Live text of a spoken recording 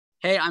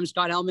Hey, I'm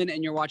Scott Helman,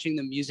 and you're watching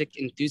The Music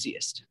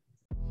Enthusiast.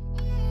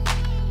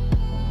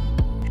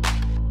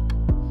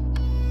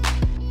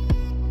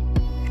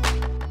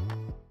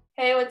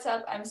 Hey, what's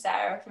up? I'm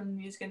Sarah from The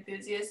Music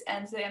Enthusiast,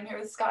 and today I'm here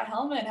with Scott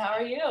Helman. How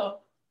are you?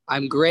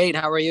 I'm great.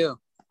 How are you?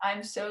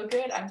 I'm so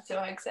good. I'm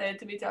so excited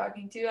to be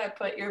talking to you. I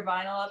put your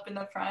vinyl up in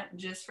the front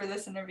just for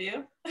this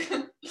interview.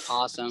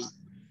 Awesome.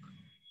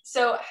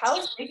 So,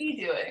 how's Iggy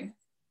doing?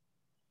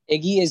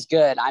 Iggy is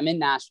good. I'm in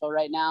Nashville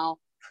right now.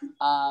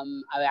 I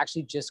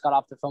actually just got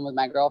off the phone with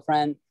my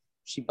girlfriend.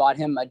 She bought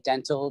him a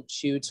dental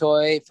chew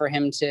toy for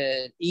him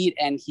to eat,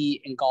 and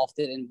he engulfed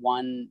it in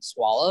one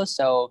swallow.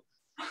 So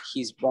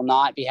he will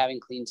not be having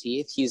clean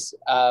teeth. He's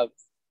a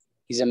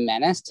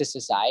menace to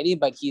society,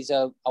 but he's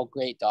a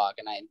great dog,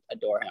 and I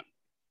adore him.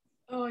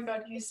 Oh my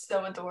God, he's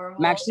so adorable.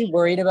 I'm actually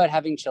worried about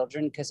having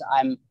children because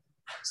I'm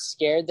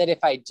scared that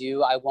if I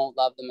do, I won't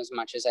love them as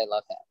much as I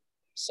love him.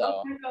 So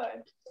oh my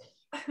God.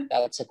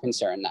 That's a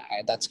concern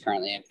that's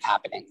currently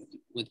happening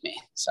with me.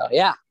 So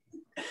yeah.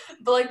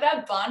 But like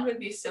that bond would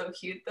be so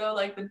cute though,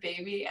 like the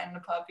baby and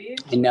the puppy.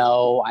 I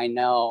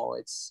know.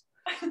 It's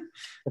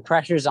the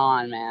pressure's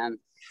on, man.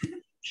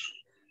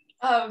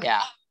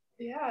 Yeah.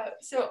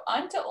 So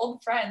on to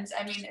Old Friends.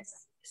 I mean,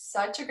 it's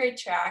such a great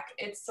track.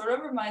 It sort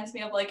of reminds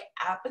me of like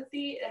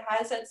Apathy. It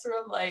has that sort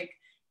of like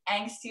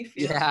angsty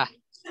feel. Yeah.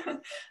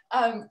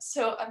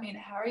 So I mean,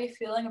 how are you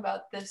feeling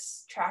about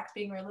this track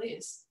being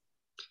released?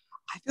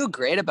 I feel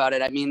great about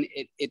it. I mean,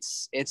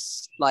 it's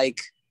like,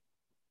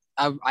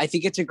 I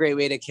think it's a great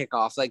way to kick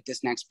off like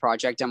this next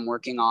project I'm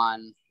working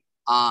on,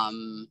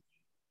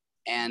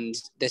 and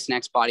this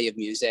next body of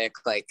music.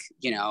 Like,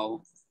 you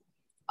know,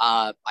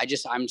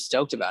 I'm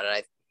stoked about it.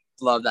 I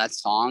love that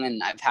song,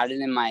 and I've had it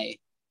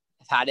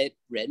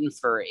written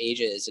for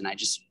ages, and I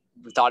just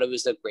thought it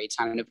was a great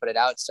time to put it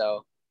out.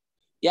 So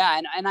yeah,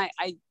 and I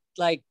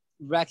like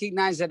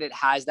recognize that it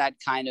has that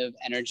kind of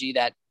energy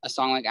that a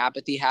song like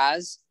Apathy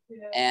has.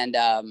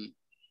 Yeah.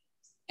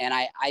 And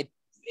I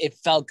it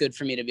felt good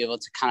for me to be able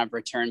to kind of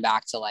return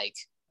back to that.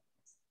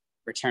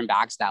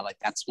 Like,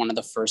 that's one of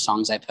the first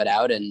songs I put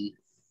out, and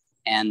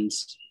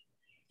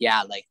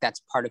yeah, like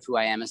that's part of who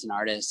I am as an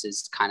artist,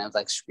 is kind of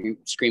like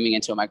screaming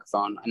into a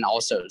microphone and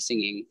also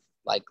singing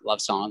like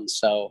love songs.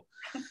 So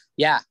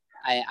yeah,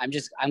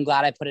 I'm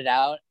glad I put it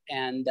out,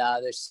 and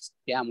there's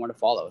more to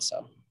follow.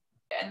 So.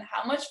 And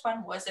how much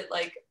fun was it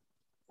like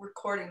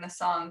recording the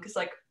song? Because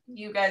like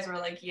you guys were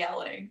like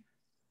yelling.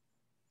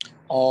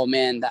 Oh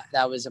man,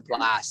 that was a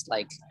blast.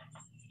 Like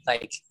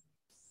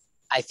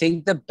I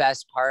think the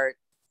best part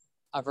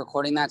of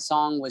recording that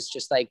song was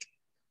just like,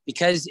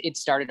 because it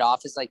started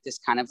off as like this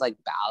kind of like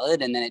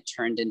ballad, and then it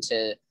turned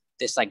into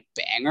this like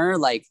banger.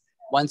 Like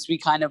once we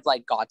kind of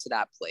like got to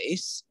that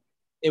place,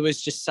 it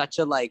was just such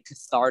a like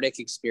cathartic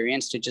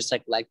experience to just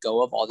like let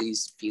go of all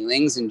these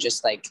feelings and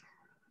just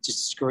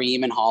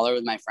scream and holler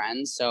with my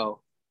friends.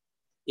 So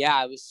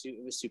yeah, it was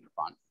super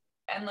fun.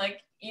 And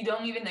like you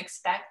don't even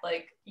expect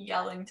like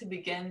yelling to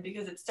begin,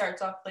 because it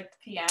starts off like the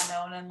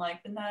piano and then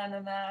like the na na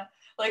na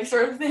like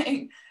sort of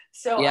thing.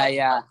 So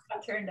yeah, how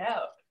it turned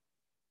out.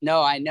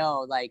 No, I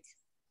know. Like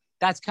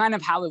that's kind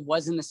of how it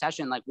was in the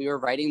session. Like we were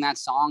writing that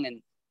song,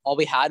 and all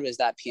we had was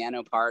that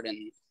piano part,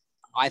 and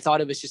I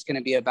thought it was just going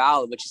to be a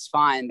ballad, which is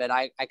fine, but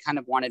I kind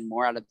of wanted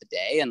more out of the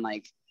day, and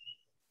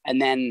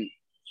then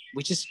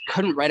we just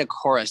couldn't write a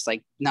chorus.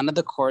 Like none of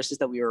the choruses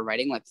that we were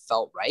writing like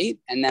felt right.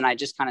 And then I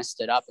just kind of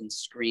stood up and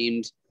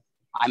screamed,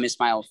 "I miss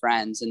my old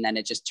friends." And then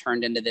it just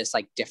turned into this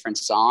like different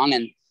song.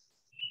 And,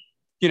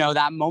 you know,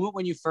 that moment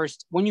when you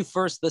first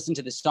listen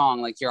to the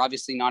song, like you're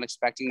obviously not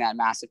expecting that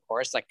massive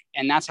chorus. Like,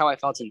 and that's how I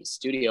felt in the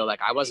studio. Like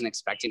I wasn't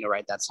expecting to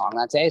write that song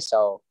that day.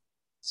 So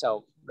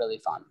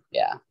really fun.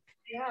 Yeah.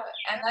 Yeah.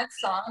 And that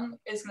song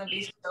is going to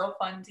be so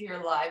fun to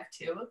hear live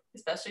too,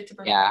 especially to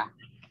perform. Yeah.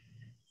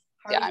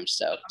 I'm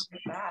stoked.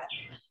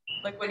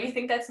 Like, what do you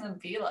think that's gonna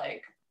be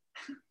like?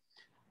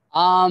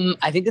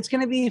 I think it's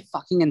gonna be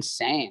fucking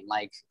insane.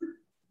 Like,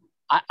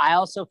 I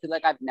also feel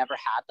like I've never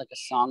had like a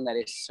song that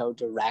is so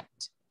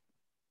direct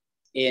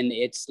in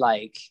its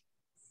like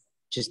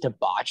just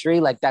debauchery.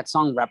 Like that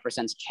song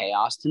represents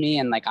chaos to me,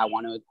 and like I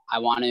want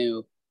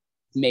to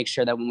make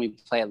sure that when we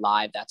play it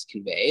live, that's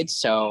conveyed.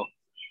 So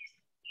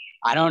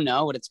I don't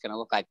know what it's gonna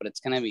look like, but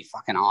it's gonna be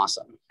fucking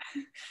awesome.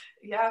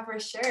 Yeah, for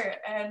sure.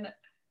 And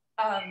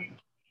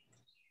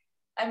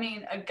I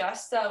mean,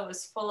 Augusta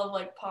was full of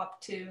like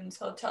pop tunes.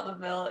 Hotel de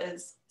Ville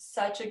is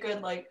such a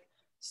good like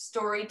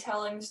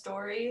storytelling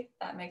story.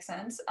 That makes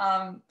sense.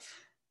 And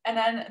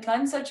then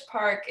None Such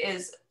Park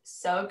is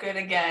so good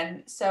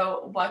again.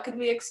 So what could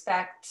we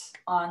expect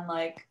on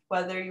like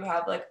whether you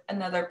have like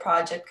another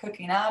project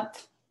cooking up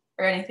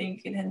or anything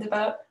you can hint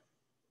about?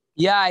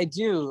 Yeah, I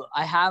do.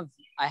 I have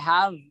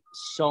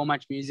so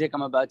much music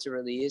I'm about to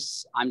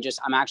release. I'm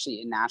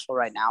actually in Nashville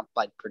right now,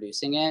 like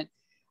producing it.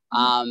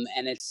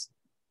 And it's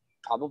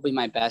probably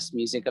my best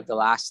music of the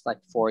last like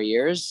 4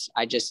 years.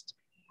 I just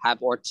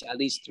have, at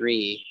least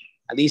 3,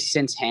 at least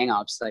since Hang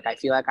Ups. Like I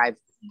feel like I've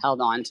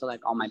held on to like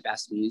all my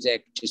best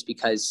music just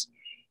because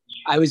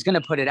I was going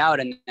to put it out,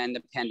 and then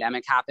the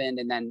pandemic happened.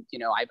 And then, you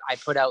know, I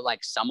put out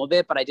like some of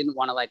it, but I didn't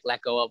want to like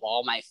let go of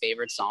all my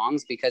favorite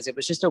songs because it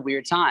was just a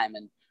weird time.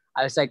 And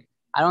I was like,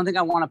 I don't think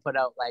I want to put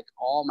out like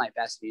all my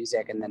best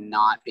music and then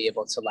not be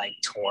able to like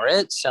tour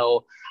it.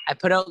 So I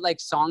put out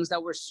like songs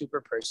that were super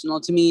personal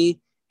to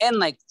me and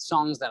like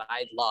songs that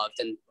I loved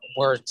and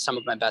were some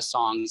of my best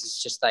songs.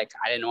 It's just like,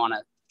 I didn't want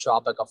to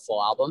drop like a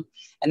full album.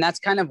 And that's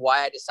kind of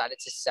why I decided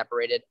to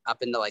separate it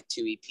up into like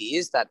 2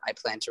 EPs that I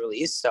plan to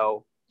release.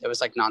 So it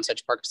was like None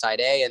Such Park side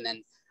A, and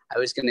then I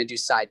was going to do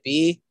side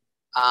B,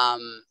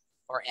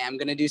 or am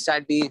going to do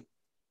side B.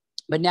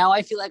 But now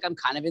I feel like I'm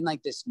kind of in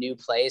like this new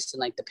place, and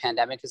like the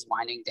pandemic is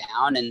winding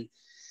down, and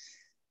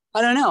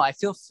I don't know, I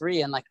feel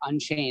free and like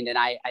unchained, and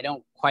I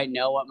don't quite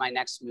know what my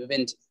next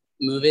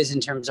move is in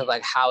terms of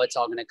like how it's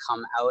all going to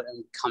come out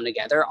and come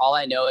together. All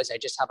I know is I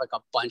just have like a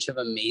bunch of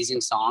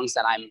amazing songs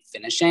that I'm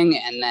finishing,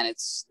 and then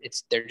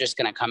they're just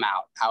going to come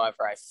out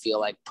however I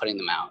feel like putting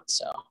them out.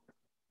 So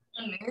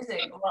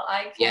amazing. Well,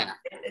 I can't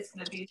wait. It's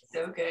going to be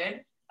so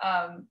good.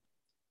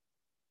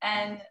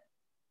 And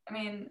I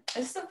mean,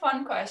 this is a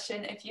fun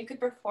question. If you could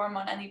perform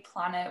on any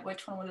planet,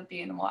 which one would it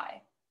be and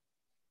why?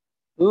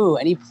 Ooh,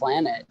 any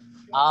planet.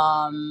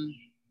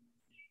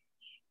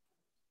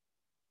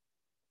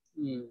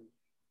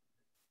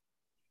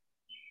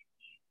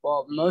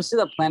 Well, most of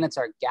the planets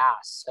are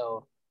gas,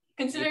 so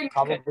considering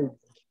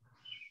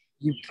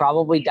you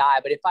probably die.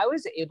 But if I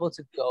was able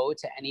to go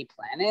to any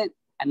planet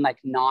and like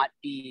not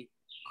be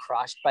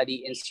crushed by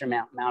the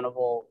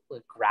insurmountable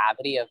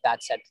gravity of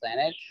that said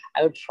planet,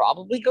 I would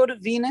probably go to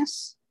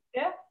Venus.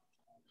 Yeah.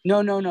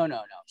 No.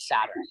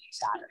 Saturn.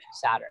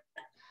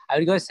 I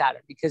would go to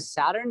Saturn because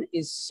Saturn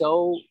is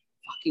so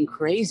fucking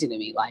crazy to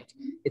me. Like,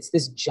 it's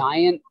this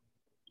giant,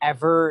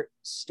 ever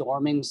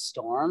storming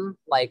storm.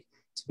 Like,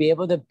 to be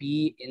able to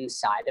be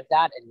inside of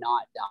that and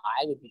not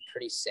die would be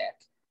pretty sick.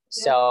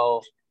 Yeah.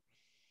 So,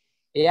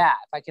 yeah,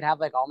 if I could have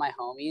like all my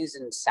homies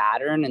in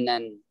Saturn and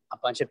then a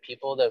bunch of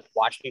people to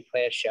watch me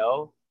play a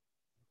show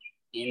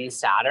in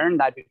Saturn,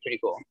 that'd be pretty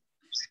cool.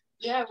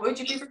 Yeah, would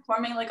you be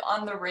performing like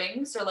on the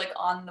rings or like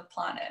on the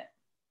planet?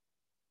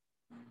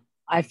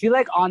 I feel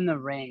like on the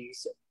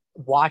rings,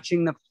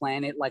 watching the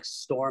planet like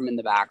storm in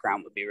the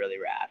background would be really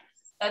rad.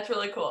 That's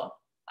really cool.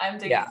 I'm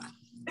digging. Yeah.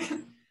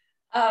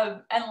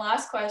 And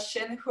last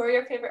question, who are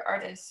your favorite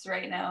artists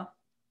right now?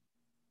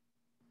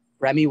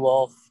 Remy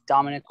Wolf,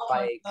 Dominic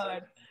Fike. My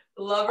God.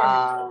 Love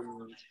Remy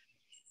Wolf.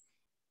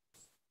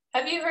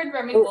 Have you heard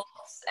Remy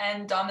Wolf's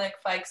and Dominic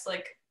Fike's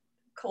like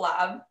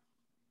collab?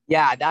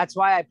 Yeah, that's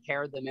why I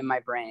paired them in my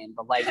brain,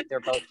 but like they're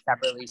both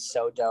separately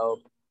so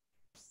dope.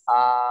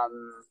 I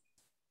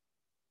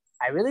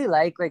really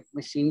like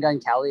Machine Gun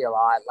Kelly a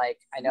lot. Like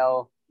I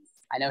know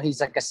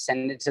he's like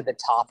ascended to the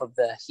top of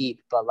the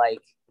heap, but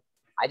like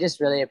I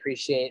just really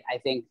appreciate, I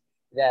think,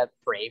 the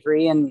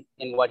bravery in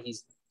what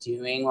he's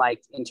doing,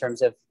 like in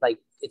terms of like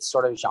it's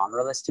sort of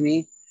genreless to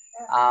me.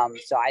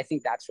 So I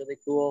think that's really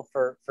cool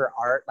for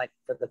art, like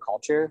for the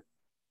culture.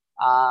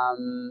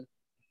 And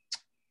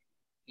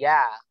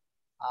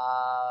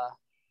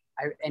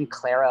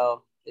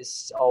Clairo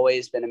has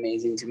always been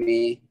amazing to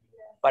me.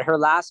 But her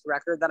last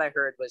record that I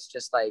heard was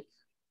just like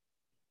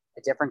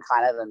a different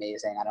kind of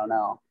amazing. I don't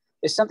know.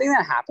 There's something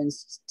that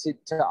happens to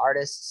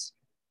artists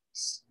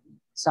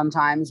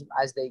sometimes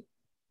as they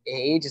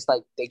age, is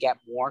like they get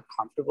more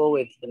comfortable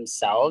with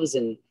themselves,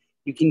 and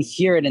you can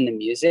hear it in the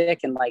music.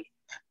 And like,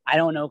 I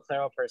don't know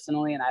Clairo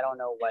personally, and I don't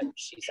know what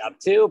she's up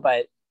to,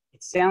 but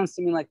it sounds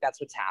to me like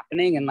that's what's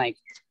happening. And like,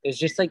 there's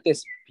just like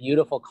this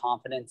beautiful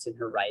confidence in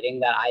her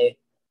writing that I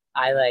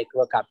like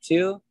look up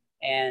to.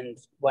 And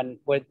when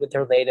with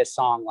her latest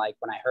song, like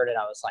when I heard it,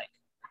 I was like,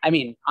 I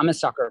mean, I'm a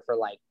sucker for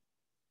like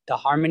the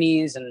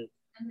harmonies and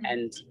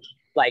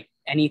like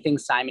anything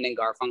Simon and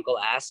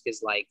Garfunkel-esque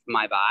is like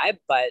my vibe,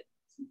 but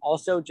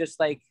also just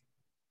like,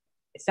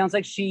 it sounds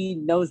like she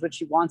knows what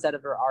she wants out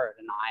of her art.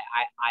 And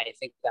I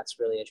think that's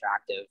really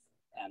attractive,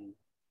 and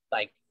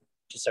like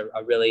just a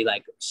really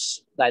like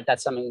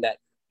that's something that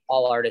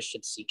all artists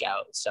should seek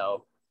out.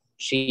 So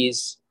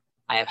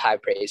I have high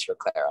praise for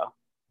Clairo.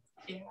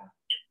 Yeah,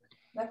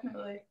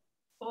 definitely.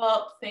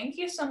 Well, thank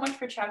you so much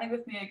for chatting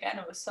with me again.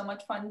 It was so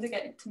much fun to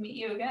get to meet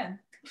you again.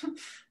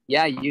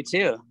 Yeah, you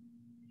too.